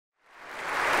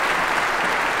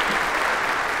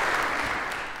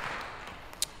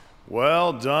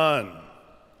Well done.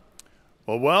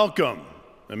 Well, welcome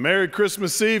and Merry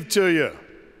Christmas Eve to you.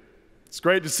 It's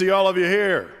great to see all of you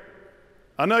here.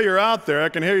 I know you're out there. I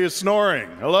can hear you snoring.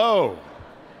 Hello.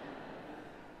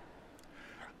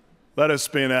 Let us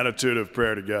be in attitude of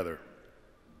prayer together.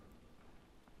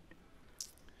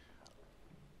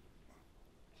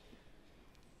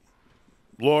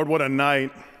 Lord, what a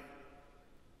night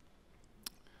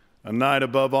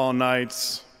above all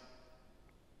nights,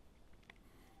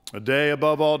 a day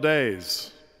above all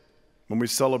days when we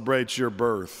celebrate your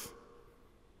birth.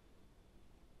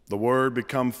 The Word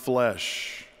become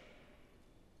flesh.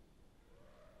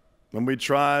 When we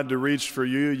tried to reach for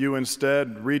you, you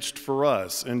instead reached for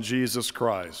us in Jesus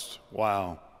Christ.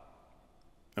 Wow.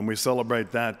 And we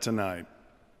celebrate that tonight.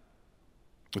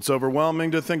 It's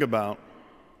overwhelming to think about.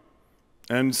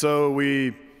 And so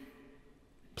we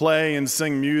play and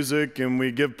sing music, and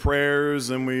we give prayers,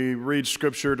 and we read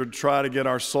Scripture to try to get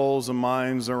our souls and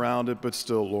minds around it, but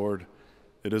still, Lord,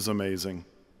 it is amazing.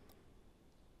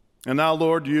 And now,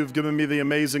 Lord, you've given me the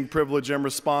amazing privilege and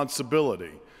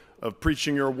responsibility of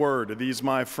preaching your word to these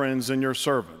my friends and your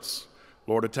servants.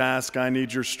 Lord, a task I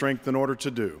need your strength in order to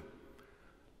do.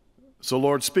 So,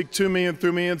 Lord, speak to me and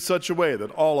through me in such a way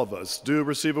that all of us do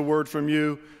receive a word from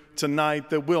you tonight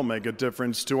that will make a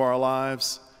difference to our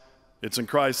lives. It's in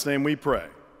Christ's name we pray.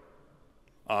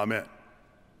 Amen.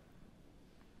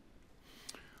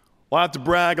 Well, I have to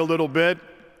brag a little bit.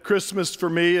 Christmas for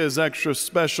me is extra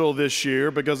special this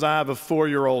year because I have a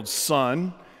 4-year-old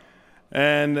son.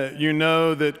 And you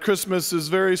know that Christmas is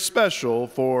very special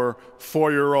for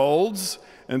 4-year-olds.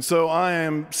 And so I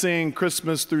am seeing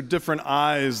Christmas through different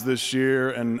eyes this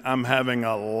year, and I'm having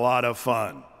a lot of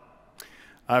fun.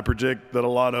 I predict that a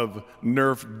lot of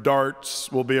Nerf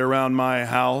darts will be around my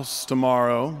house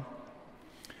tomorrow.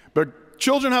 But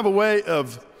children have a way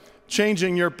of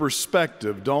changing your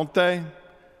perspective, don't they? I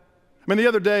mean, the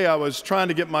other day I was trying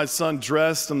to get my son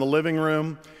dressed in the living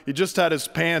room. He just had his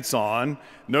pants on,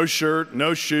 no shirt,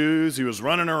 no shoes. He was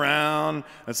running around.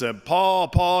 I said,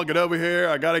 Paul, get over here.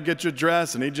 I got to get you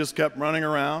dressed. And he just kept running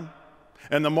around.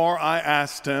 And the more I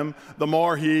asked him, the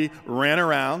more he ran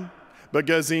around,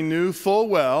 because he knew full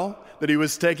well that he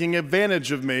was taking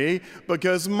advantage of me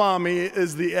because mommy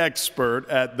is the expert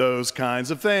at those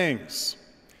kinds of things.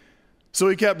 So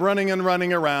he kept running and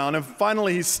running around, and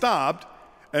finally he stopped,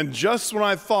 and just when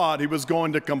I thought he was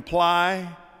going to comply,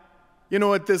 you know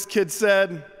what this kid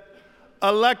said?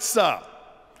 Alexa,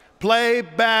 play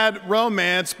Bad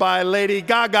Romance by Lady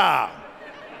Gaga.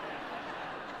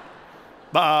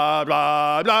 Blah,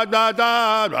 blah, blah, blah,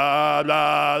 blah, blah,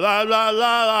 blah, blah, blah,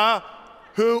 blah.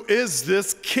 Who is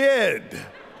this kid?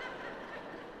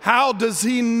 How does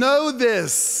he know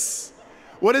this?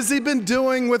 What has he been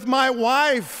doing with my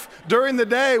wife during the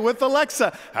day with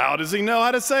Alexa? How does he know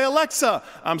how to say Alexa?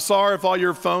 I'm sorry if all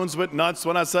your phones went nuts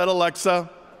when I said Alexa.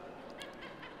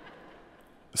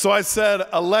 So I said,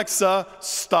 Alexa,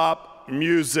 stop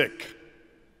music.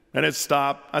 And it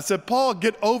stopped. I said, Paul,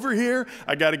 get over here.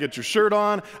 I got to get your shirt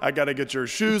on. I got to get your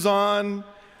shoes on.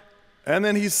 And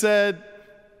then he said,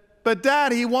 but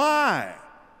Daddy, why?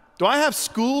 Do I have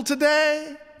school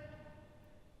today?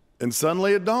 And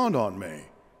suddenly it dawned on me.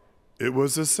 It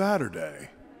was a Saturday.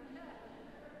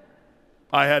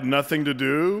 I had nothing to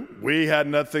do. We had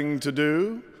nothing to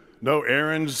do. No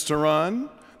errands to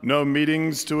run. No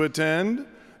meetings to attend.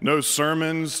 No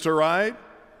sermons to write.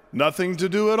 Nothing to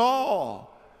do at all.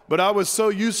 But I was so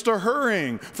used to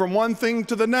hurrying from one thing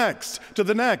to the next, to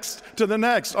the next, to the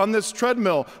next, on this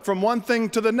treadmill, from one thing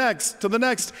to the next, to the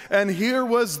next. And here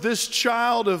was this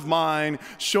child of mine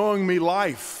showing me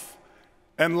life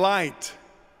and light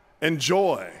and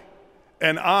joy.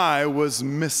 And I was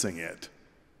missing it.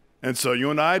 And so you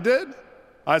and I did.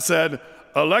 I said,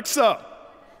 Alexa,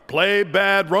 play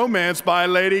Bad Romance by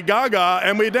Lady Gaga,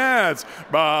 and we danced.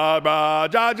 Ba, ba,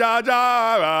 ja, ja,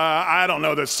 ja, ba. I don't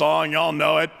know this song. Y'all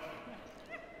know it.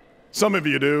 Some of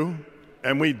you do.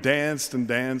 And we danced and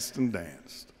danced and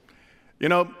danced. You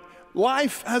know,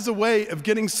 life has a way of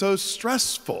getting so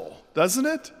stressful, doesn't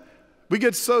it? We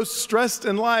get so stressed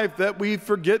in life that we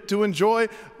forget to enjoy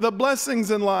the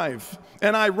blessings in life.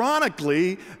 And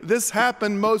ironically, this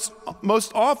happened most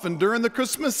often during the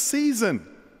Christmas season.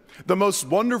 The most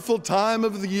wonderful time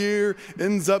of the year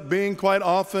ends up being quite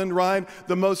often, right,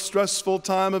 the most stressful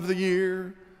time of the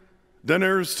year.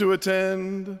 Dinners to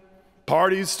attend,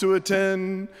 parties to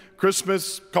attend,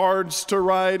 Christmas cards to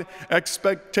write,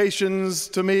 expectations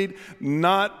to meet,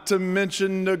 not to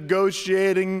mention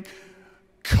negotiating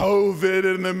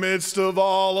COVID in the midst of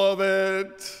all of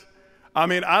it. I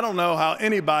mean, I don't know how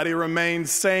anybody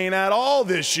remains sane at all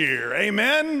this year.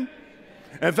 Amen?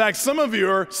 In fact, some of you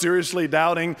are seriously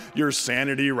doubting your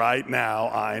sanity right now,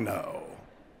 I know.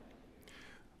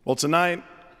 Well, tonight,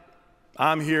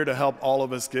 I'm here to help all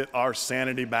of us get our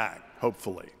sanity back,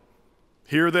 hopefully.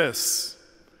 Hear this.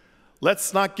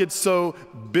 Let's not get so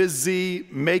busy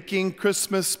making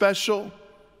Christmas special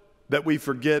that we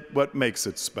forget what makes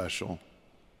it special.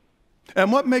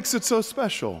 And what makes it so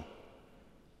special?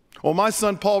 Well, my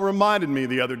son Paul reminded me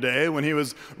the other day when he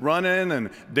was running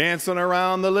and dancing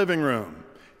around the living room.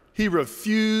 He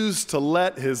refused to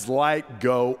let his light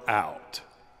go out.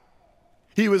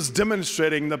 He was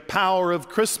demonstrating the power of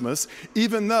Christmas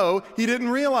even though he didn't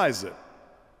realize it.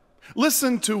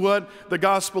 Listen to what the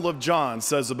Gospel of John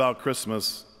says about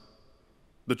Christmas.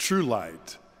 The true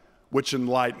light, which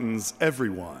enlightens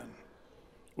everyone,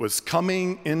 was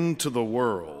coming into the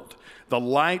world. The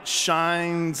light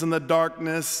shines in the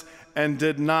darkness and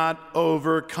did not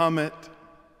overcome it.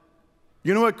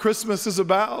 You know what Christmas is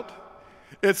about?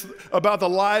 It's about the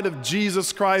light of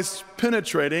Jesus Christ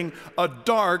penetrating a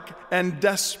dark and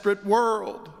desperate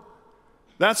world.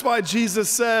 That's why Jesus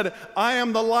said, I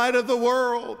am the light of the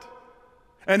world.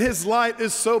 And his light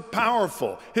is so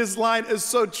powerful. His light is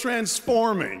so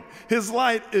transforming. His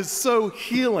light is so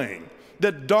healing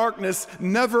that darkness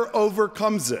never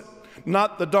overcomes it.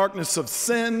 Not the darkness of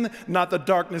sin, not the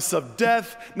darkness of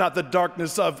death, not the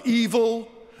darkness of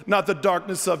evil, not the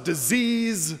darkness of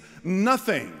disease.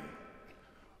 Nothing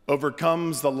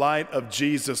overcomes the light of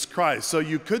Jesus Christ. So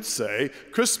you could say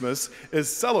Christmas is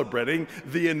celebrating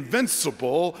the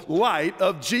invincible light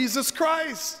of Jesus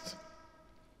Christ.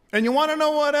 And you want to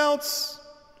know what else?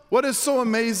 What is so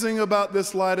amazing about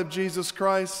this light of Jesus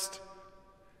Christ?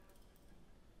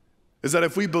 Is that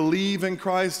if we believe in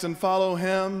Christ and follow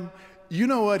him, you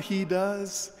know what he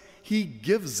does? He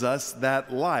gives us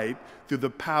that light through the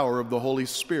power of the Holy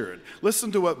Spirit.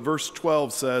 Listen to what verse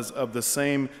 12 says of the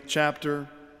same chapter.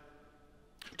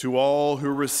 To all who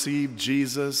received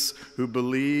Jesus, who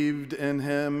believed in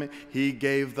him, he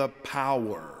gave the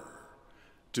power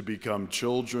to become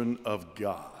children of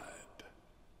God.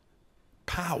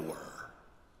 Power.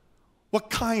 What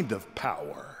kind of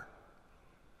power?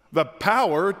 The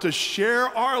power to share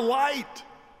our light,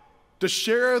 to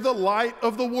share the light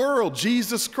of the world,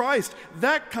 Jesus Christ,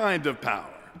 that kind of power.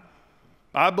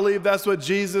 I believe that's what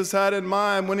Jesus had in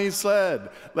mind when he said,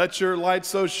 let your light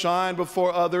so shine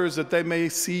before others that they may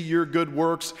see your good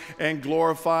works and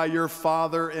glorify your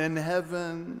Father in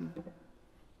heaven.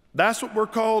 That's what we're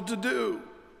called to do.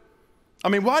 I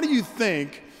mean, why do you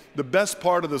think the best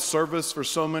part of the service for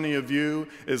so many of you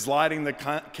is lighting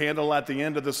the candle at the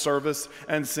end of the service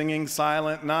and singing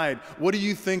Silent Night? What do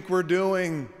you think we're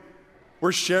doing?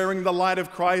 We're sharing the light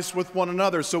of Christ with one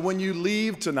another. So when you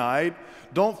leave tonight,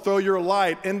 don't throw your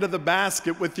light into the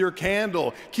basket with your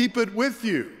candle. Keep it with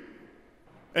you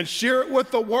and share it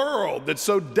with the world that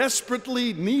so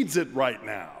desperately needs it right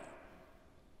now.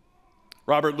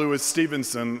 Robert Louis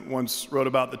Stevenson once wrote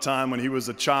about the time when he was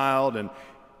a child, and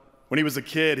when he was a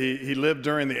kid, he lived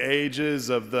during the ages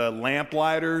of the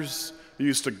lamplighters who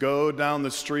used to go down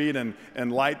the street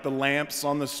and light the lamps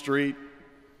on the street.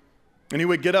 And he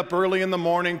would get up early in the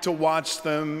morning to watch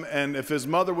them, and if his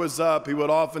mother was up, he would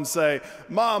often say,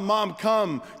 Mom,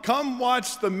 come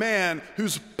watch the man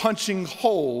who's punching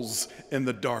holes in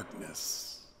the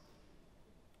darkness.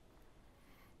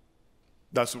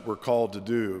 That's what we're called to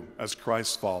do as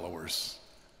Christ followers,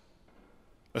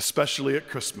 especially at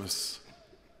Christmas,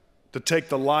 to take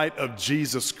the light of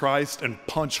Jesus Christ and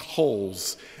punch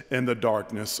holes in the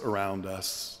darkness around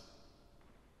us.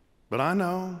 But I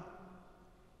know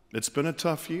it's been a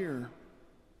tough year,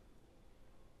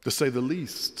 to say the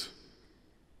least.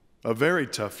 A very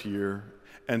tough year.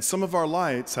 And some of our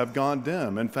lights have gone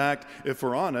dim. In fact, if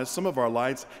we're honest, some of our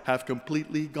lights have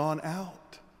completely gone out.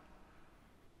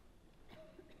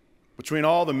 Between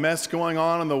all the mess going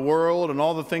on in the world and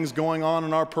all the things going on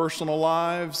in our personal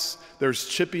lives, there's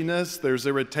chippiness, there's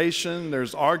irritation,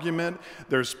 there's argument,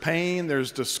 there's pain,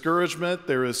 there's discouragement,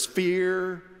 there is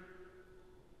fear.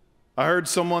 I heard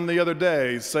someone the other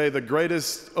day say the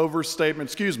greatest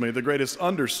understatement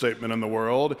in the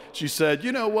world. She said,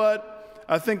 you know what?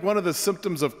 I think one of the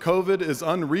symptoms of COVID is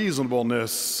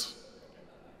unreasonableness.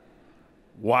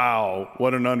 Wow,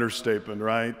 what an understatement,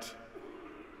 right?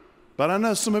 But I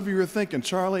know some of you are thinking,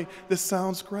 Charlie, this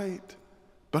sounds great,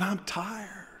 but I'm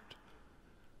tired.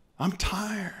 I'm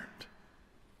tired.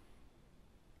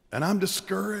 And I'm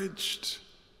discouraged.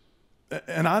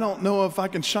 And I don't know if I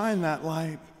can shine that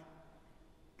light.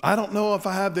 I don't know if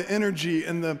I have the energy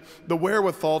and the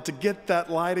wherewithal to get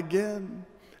that light again.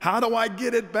 How do I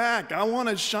get it back? I want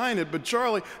to shine it, but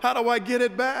Charlie, how do I get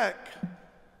it back?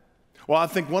 Well, I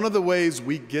think one of the ways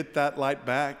we get that light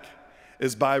back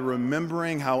is by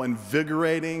remembering how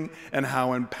invigorating and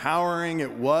how empowering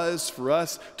it was for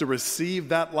us to receive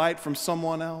that light from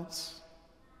someone else.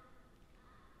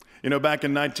 You know, back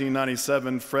in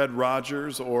 1997, Fred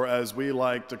Rogers, or as we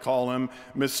like to call him,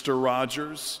 Mr.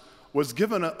 Rogers, was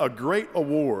given a great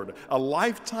award, a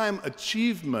Lifetime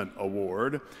Achievement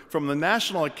Award from the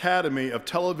National Academy of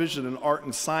Television and Art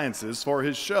and Sciences for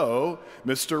his show,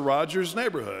 Mr. Rogers'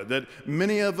 Neighborhood, that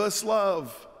many of us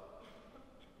love.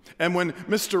 And when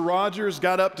Mr. Rogers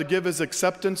got up to give his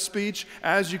acceptance speech,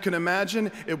 as you can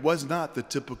imagine, it was not the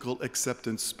typical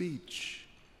acceptance speech.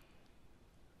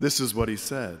 This is what he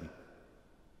said.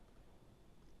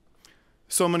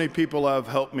 So many people have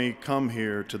helped me come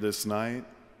here to this night.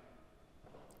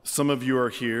 Some of you are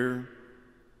here,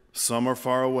 some are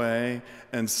far away,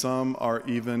 and some are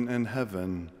even in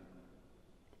heaven.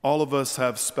 All of us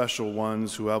have special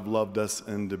ones who have loved us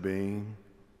into being.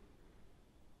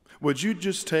 Would you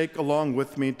just take along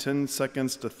with me 10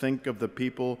 seconds to think of the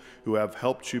people who have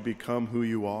helped you become who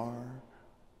you are?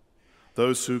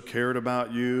 Those who cared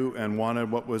about you and wanted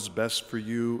what was best for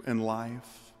you in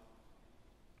life?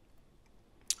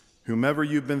 Whomever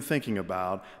you've been thinking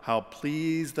about, how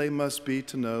pleased they must be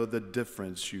to know the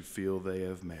difference you feel they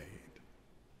have made.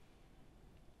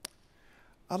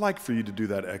 I'd like for you to do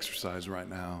that exercise right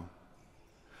now.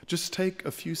 Just take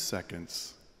a few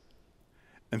seconds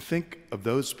and think of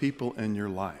those people in your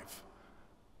life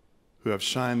who have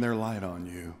shined their light on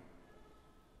you,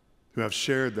 who have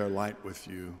shared their light with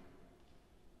you,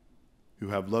 who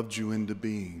have loved you into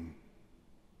being,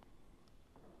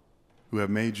 who have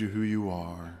made you who you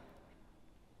are.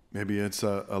 Maybe it's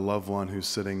a loved one who's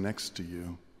sitting next to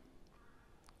you.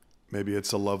 Maybe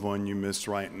it's a loved one you miss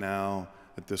right now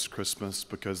at this Christmas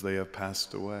because they have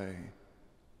passed away.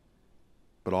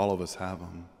 But all of us have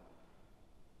them.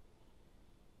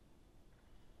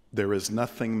 There is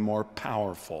nothing more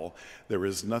powerful, there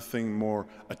is nothing more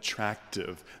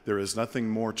attractive, there is nothing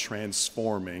more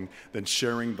transforming than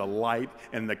sharing the light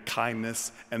and the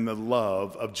kindness and the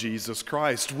love of Jesus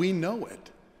Christ. We know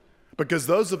it because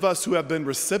those of us who have been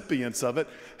recipients of it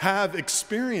have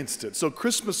experienced it. So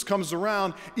Christmas comes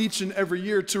around each and every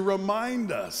year to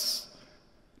remind us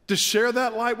to share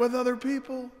that light with other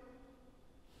people.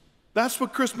 That's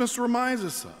what Christmas reminds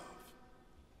us of.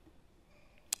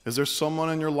 Is there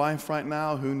someone in your life right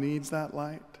now who needs that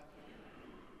light?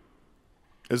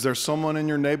 Is there someone in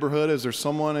your neighborhood? Is there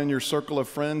someone in your circle of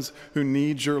friends who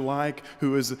needs your light,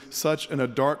 who is such in a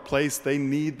dark place they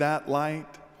need that light?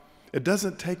 It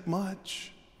doesn't take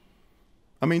much.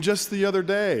 I mean, just the other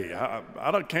day,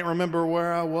 I can't remember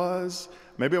where I was.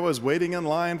 Maybe I was waiting in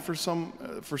line for some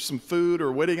food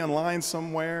or waiting in line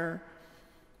somewhere.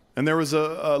 And there was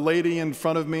a lady in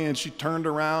front of me, and she turned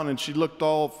around, and she looked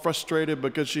all frustrated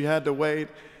because she had to wait.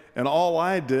 And all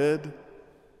I did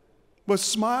was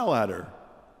smile at her.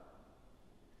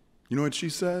 You know what she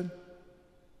said?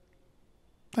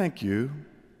 "Thank you."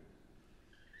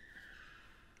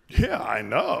 Yeah, I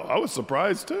know. I was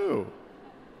surprised too.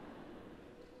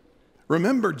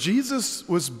 Remember, Jesus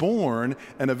was born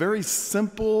in a very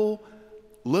simple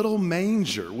little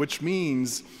manger, which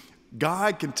means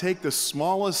God can take the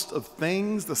smallest of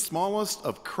things, the smallest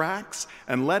of cracks,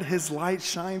 and let his light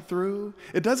shine through.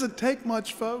 It doesn't take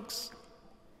much, folks.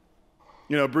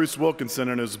 You know, Bruce Wilkinson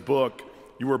in his book,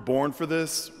 You Were Born for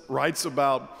This, writes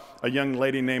about a young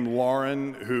lady named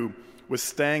Lauren who was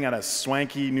staying at a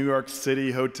swanky New York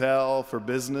City hotel for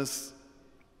business.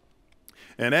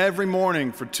 And every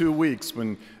morning for 2 weeks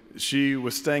when she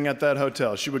was staying at that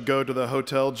hotel, she would go to the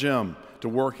hotel gym to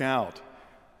work out.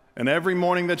 And every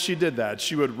morning that she did that,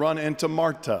 she would run into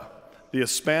Marta, the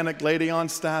Hispanic lady on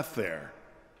staff there.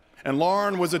 And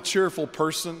Lauren was a cheerful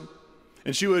person,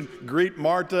 and she would greet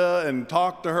Marta and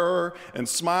talk to her and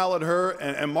smile at her,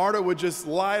 and Marta would just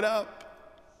light up.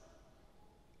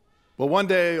 Well, one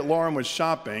day Lauren was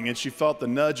shopping, and she felt the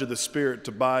nudge of the Spirit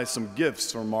to buy some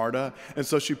gifts for Marta, and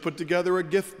so she put together a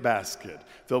gift basket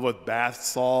filled with bath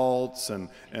salts and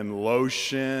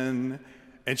lotion.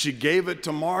 And she gave it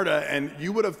to Marta, and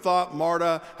you would have thought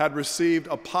Marta had received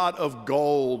a pot of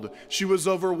gold. She was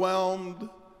overwhelmed.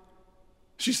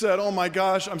 She said, "Oh my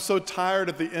gosh, I'm so tired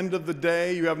at the end of the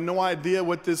day. You have no idea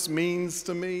what this means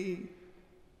to me."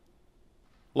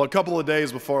 Well, a couple of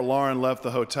days before Lauren left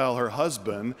the hotel, her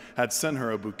husband had sent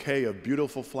her a bouquet of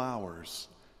beautiful flowers.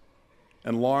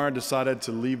 And Lauren decided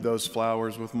to leave those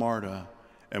flowers with Marta.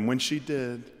 And when she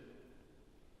did,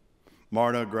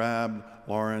 Marta grabbed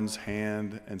Lauren's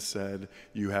hand and said,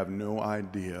 "You have no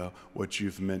idea what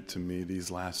you've meant to me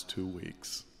these last 2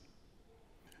 weeks.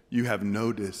 You have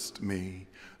noticed me.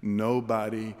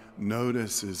 Nobody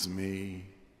notices me.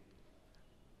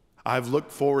 I've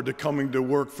looked forward to coming to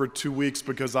work for 2 weeks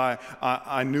because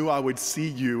I knew I would see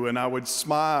you and I would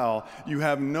smile. You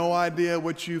have no idea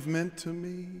what you've meant to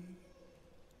me.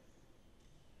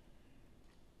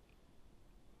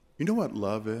 You know what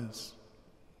love is?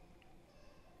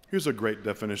 Here's a great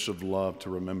definition of love to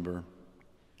remember.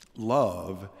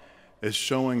 Love is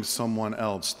showing someone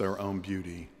else their own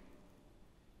beauty.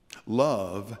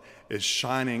 Love is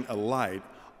shining a light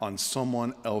on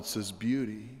someone else's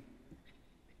beauty.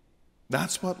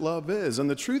 That's what love is. And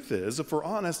the truth is, if we're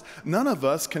honest, none of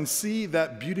us can see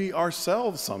that beauty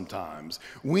ourselves sometimes.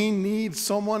 We need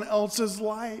someone else's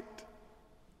light.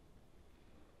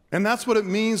 And that's what it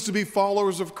means to be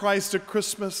followers of Christ at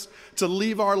Christmas, to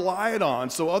leave our light on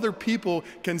so other people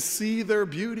can see their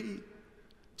beauty,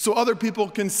 so other people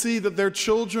can see that they're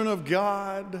children of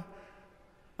God.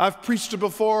 I've preached it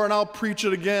before and I'll preach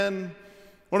it again.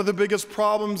 One of the biggest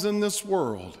problems in this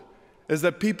world is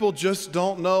that people just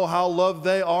don't know how loved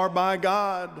they are by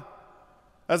God.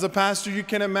 As a pastor, you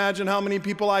can imagine how many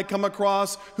people I come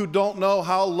across who don't know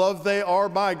how loved they are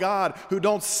by God, who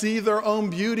don't see their own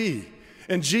beauty.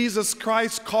 And Jesus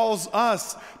Christ calls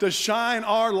us to shine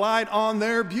our light on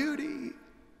their beauty.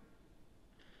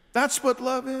 That's what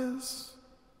love is.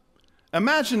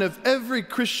 Imagine if every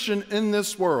Christian in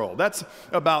this world, that's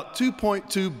about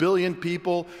 2.2 billion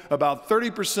people, about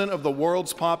 30% of the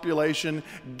world's population,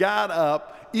 got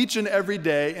up each and every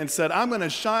day and said, I'm going to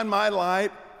shine my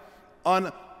light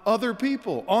on other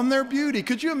people, on their beauty.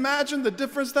 Could you imagine the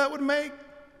difference that would make?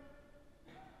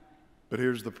 But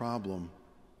here's the problem.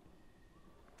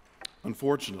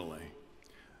 Unfortunately,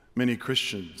 many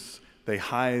Christians, they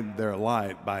hide their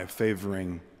light by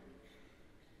favoring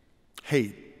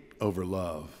hate over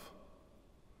love,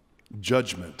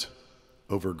 judgment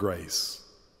over grace,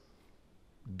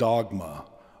 dogma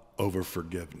over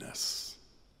forgiveness.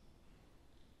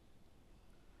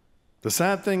 The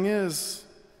sad thing is,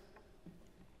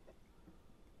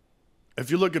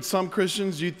 if you look at some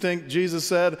Christians, you'd think Jesus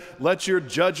said, let your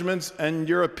judgments and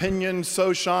your opinions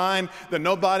so shine that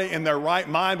nobody in their right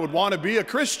mind would want to be a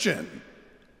Christian.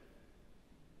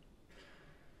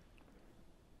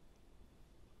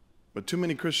 But too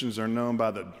many Christians are known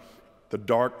by the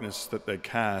darkness that they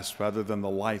cast rather than the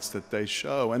lights that they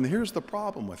show. And here's the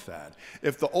problem with that.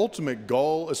 If the ultimate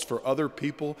goal is for other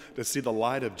people to see the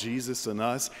light of Jesus in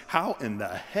us, how in the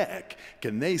heck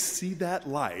can they see that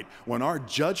light when our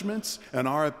judgments and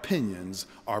our opinions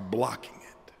are blocking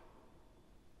it?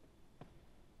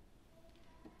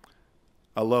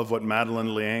 I love what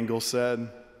Madeleine L'Engle said.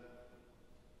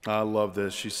 I love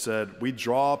this. She said, we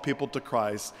draw people to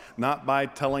Christ not by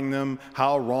telling them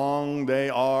how wrong they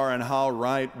are and how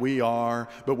right we are,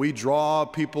 but we draw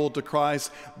people to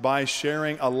Christ by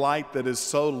sharing a light that is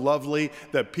so lovely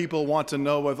that people want to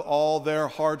know with all their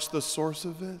hearts the source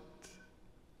of it.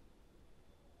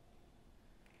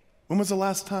 When was the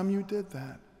last time you did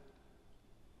that?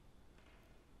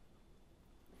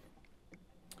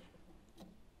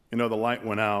 You know, the light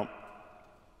went out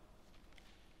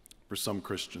for some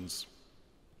Christians,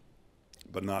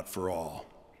 but not for all.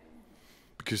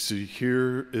 Because see,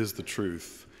 here is the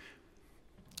truth.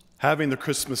 Having the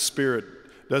Christmas spirit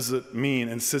doesn't mean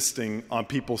insisting on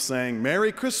people saying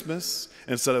Merry Christmas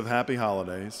instead of Happy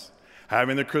Holidays.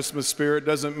 Having the Christmas spirit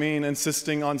doesn't mean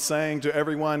insisting on saying to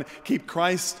everyone, keep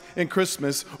Christ in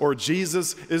Christmas, or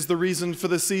Jesus is the reason for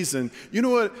the season. You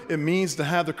know what it means to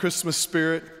have the Christmas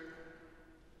spirit?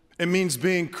 It means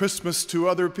being Christmas to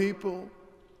other people.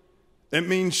 It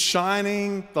means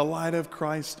shining the light of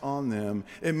Christ on them.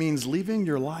 It means leaving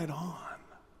your light on.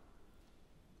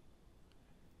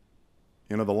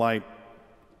 You know, the light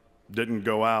didn't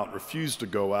go out, refused to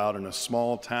go out in a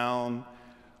small town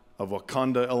of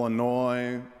Wauconda,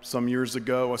 Illinois, some years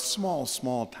ago, a small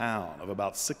town of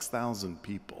about 6,000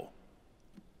 people.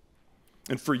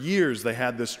 And for years, they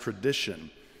had this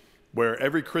tradition where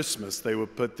every Christmas they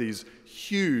would put these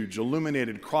huge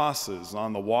illuminated crosses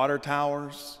on the water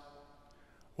towers.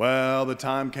 Well, the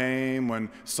time came when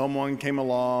someone came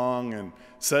along and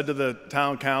said to the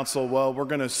town council, well, we're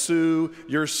going to sue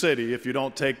your city if you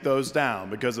don't take those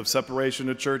down because of separation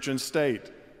of church and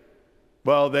state.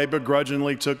 Well, they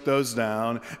begrudgingly took those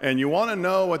down. And you want to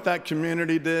know what that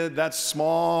community did, that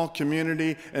small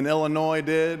community in Illinois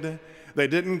did? They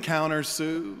didn't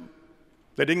countersue.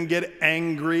 They didn't get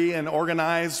angry and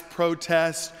organize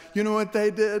protests. You know what they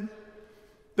did?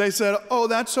 They said, oh,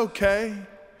 that's okay.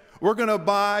 We're going to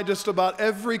buy just about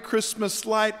every Christmas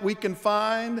light we can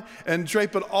find and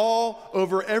drape it all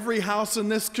over every house in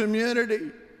this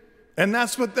community. And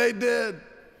that's what they did.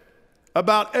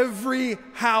 About every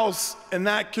house in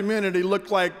that community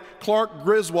looked like Clark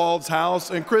Griswold's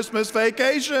house in Christmas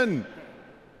Vacation.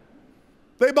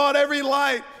 They bought every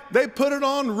light. They put it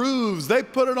on roofs. They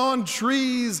put it on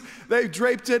trees. They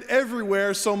draped it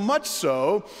everywhere, so much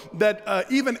so that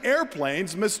even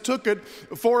airplanes mistook it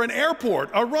for an airport,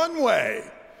 a runway.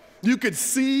 You could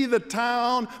see the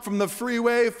town from the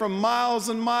freeway from miles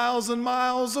and miles and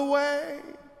miles away.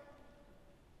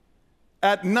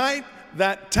 At night,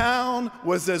 that town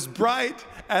was as bright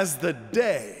as the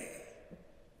day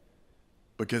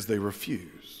because they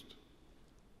refused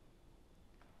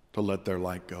to let their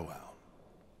light go out.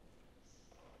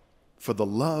 For the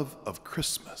love of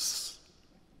Christmas,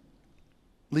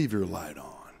 leave your light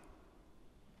on,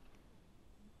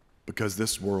 because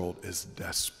this world is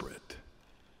desperate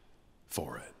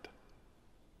for it.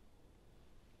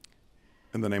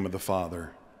 In the name of the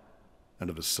Father, and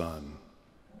of the Son,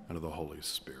 and of the Holy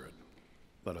Spirit,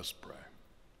 let us pray.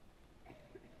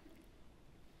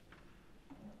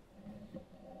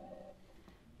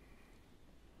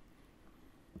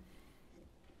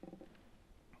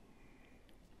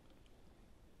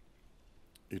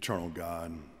 Eternal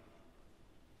God,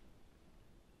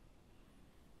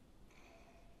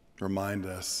 remind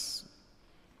us,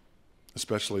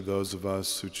 especially those of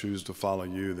us who choose to follow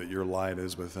you, that your light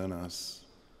is within us.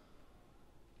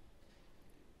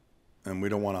 And we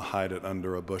don't want to hide it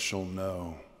under a bushel,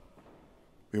 no.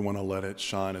 We want to let it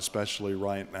shine, especially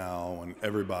right now when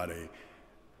everybody,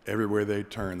 everywhere they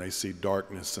turn, they see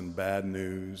darkness and bad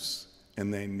news,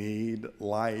 and they need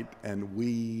light, and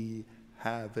we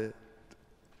have it.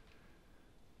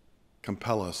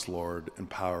 Compel us, Lord,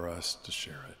 empower us to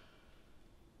share it.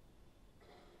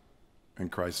 In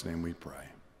Christ's name we pray.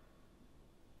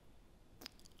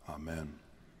 Amen.